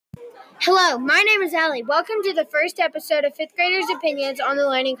Hello, my name is Allie. Welcome to the first episode of 5th Graders' Opinions on the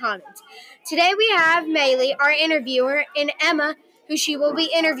Learning Commons. Today we have Maylee, our interviewer, and Emma, who she will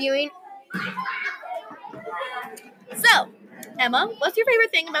be interviewing. So, Emma, what's your favorite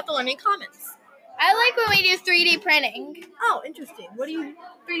thing about the Learning Commons? I like when we do 3D printing. Oh, interesting. What do you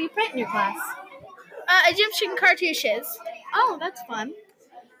 3D print in your class? Egyptian cartouches. Oh, that's fun.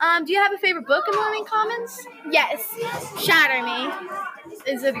 Do you have a favorite book in the Learning Commons? Yes. Shatter Me.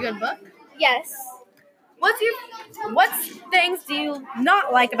 Is it a good book? Yes. What things do you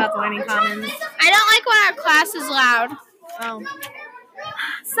not like about the Learning Commons? I don't like when our class is loud. Oh.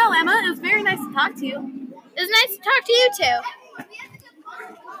 So, Emma, it was very nice to talk to you. It was nice to talk to you too.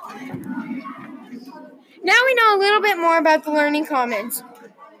 Now we know a little bit more about the Learning Commons.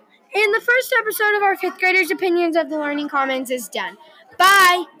 And the first episode of our 5th Graders' Opinions of the Learning Commons is done.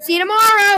 Bye. See you tomorrow.